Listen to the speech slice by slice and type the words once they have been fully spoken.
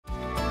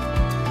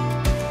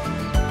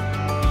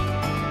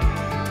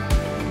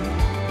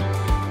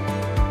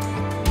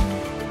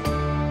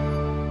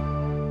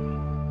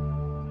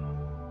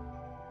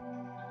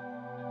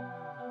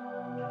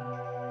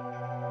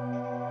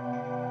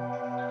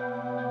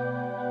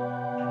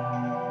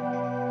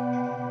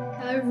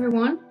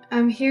everyone,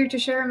 I'm here to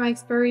share my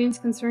experience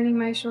concerning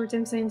my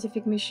short-term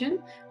scientific mission,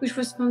 which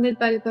was funded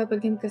by the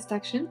PurpleGain COST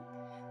Action.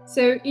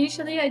 So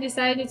initially I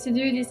decided to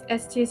do this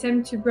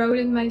STSM to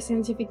broaden my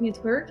scientific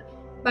network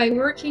by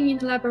working in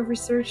a lab of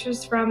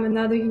researchers from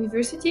another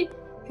university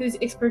whose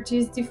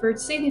expertise differed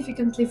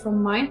significantly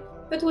from mine,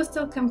 but was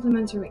still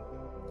complementary.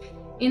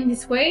 In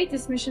this way,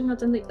 this mission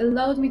not only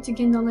allowed me to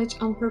gain knowledge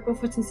on purple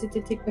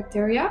photosynthetic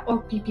bacteria,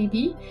 or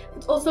PPB,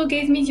 but also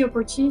gave me the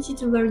opportunity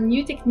to learn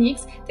new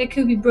techniques that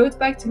could be brought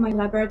back to my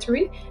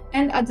laboratory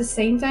and at the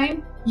same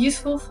time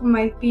useful for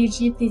my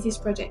PhD thesis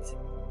project.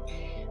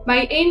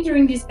 My aim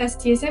during this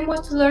STSM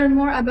was to learn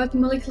more about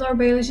molecular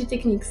biology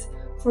techniques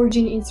for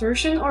gene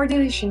insertion or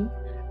deletion,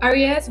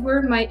 areas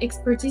where my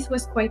expertise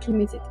was quite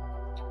limited.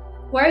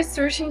 While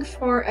searching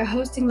for a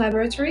hosting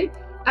laboratory,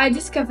 I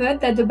discovered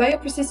that the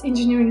bioprocess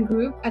engineering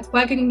group at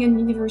Wageningen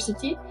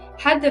University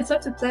had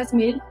developed a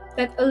plasmid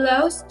that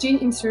allows gene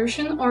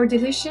insertion or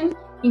deletion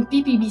in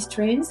PPB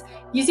strains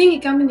using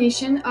a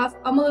combination of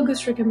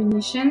homologous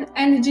recombination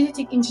and the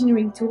genetic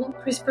engineering tool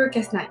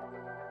CRISPR-Cas9.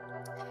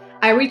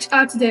 I reached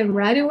out to them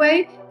right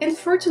away, and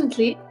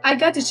fortunately, I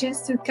got a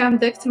chance to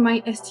conduct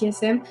my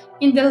STSM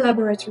in the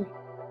laboratory.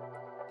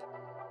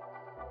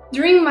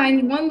 During my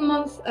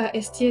 1-month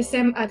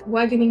STSM at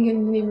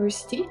Wageningen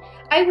University,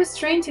 I was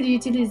trained to the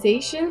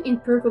utilization in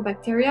purple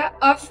bacteria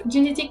of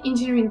genetic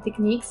engineering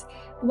techniques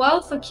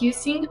while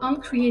focusing on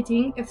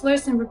creating a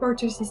fluorescent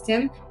reporter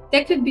system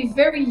that could be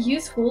very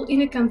useful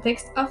in the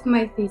context of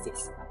my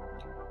thesis.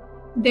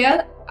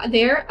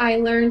 There I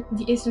learned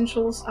the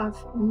essentials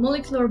of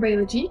molecular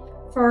biology,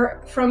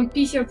 from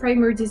PCR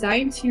primer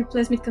design to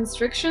plasmid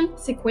construction,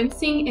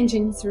 sequencing, and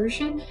gene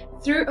insertion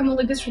through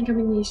homologous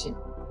recombination.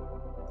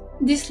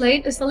 This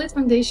laid a solid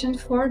foundation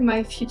for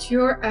my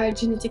future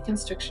genetic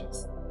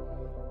constructions.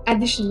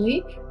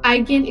 Additionally, I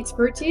gained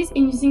expertise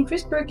in using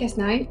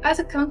CRISPR-Cas9 as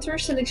a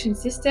counter-selection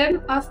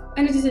system of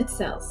unedited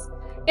cells,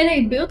 and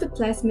I built a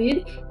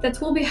plasmid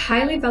that will be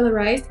highly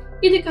valorized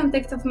in the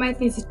context of my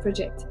thesis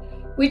project,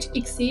 which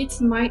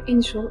exceeds my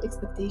initial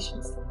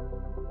expectations.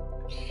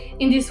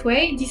 In this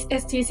way, this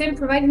STSM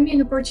provided me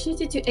an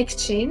opportunity to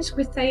exchange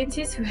with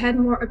scientists who had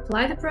more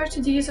applied approach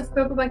to the use of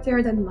purple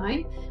bacteria than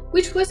mine,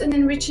 which was an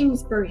enriching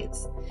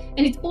experience.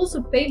 And it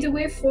also paved the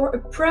way for a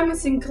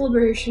promising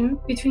collaboration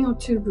between our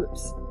two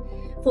groups.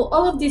 For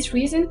all of these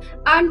reasons,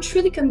 I'm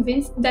truly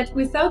convinced that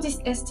without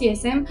this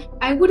STSM,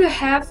 I would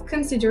have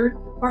considered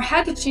or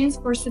had a chance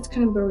for such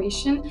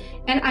collaboration,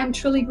 and I'm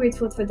truly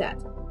grateful for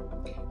that.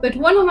 But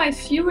one of my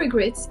few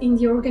regrets in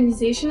the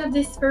organization of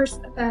this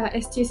first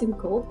STSM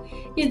call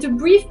is the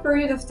brief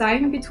period of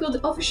time between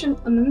the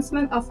official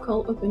announcement of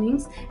call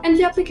openings and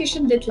the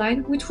application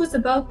deadline, which was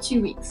about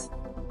 2 weeks.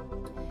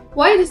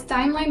 While this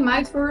timeline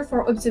might vary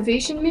for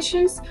observation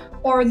missions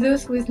or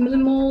those with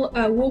minimal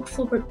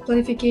workflow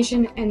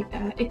planification and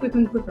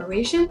equipment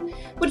preparation,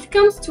 when it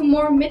comes to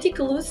more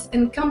meticulous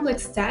and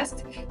complex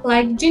tasks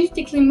like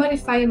genetically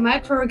modified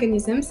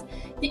microorganisms,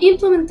 the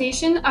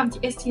implementation of the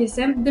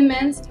STSM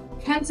demands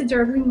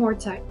considerably more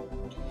time.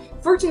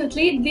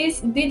 Fortunately,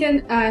 this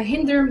didn't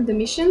hinder the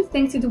mission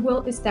thanks to the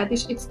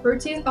well-established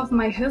expertise of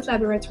my host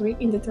laboratory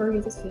in the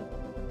targeted field.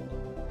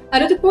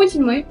 Another point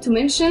to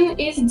mention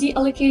is the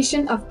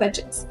allocation of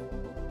budgets.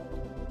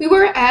 We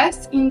were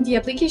asked in the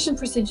application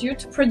procedure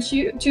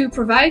to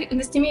provide an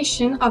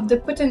estimation of the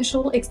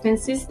potential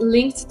expenses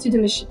linked to the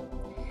mission,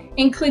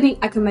 including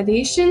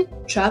accommodation,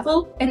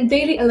 travel, and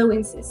daily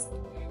allowances.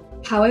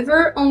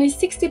 However, only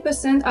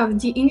 60% of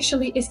the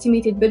initially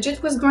estimated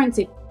budget was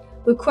granted,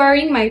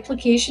 requiring my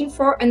application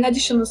for an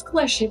additional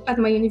scholarship at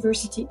my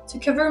university to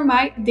cover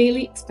my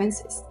daily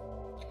expenses.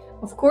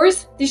 Of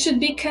course, this should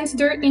be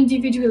considered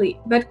individually,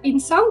 but in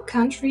some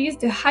countries,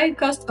 the high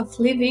cost of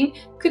living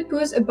could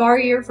pose a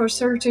barrier for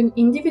certain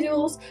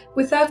individuals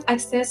without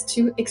access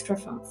to extra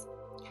funds.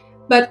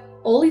 But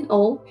all in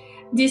all,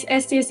 this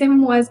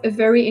STSM was a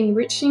very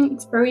enriching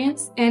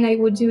experience, and I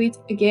would do it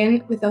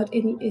again without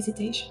any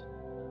hesitation.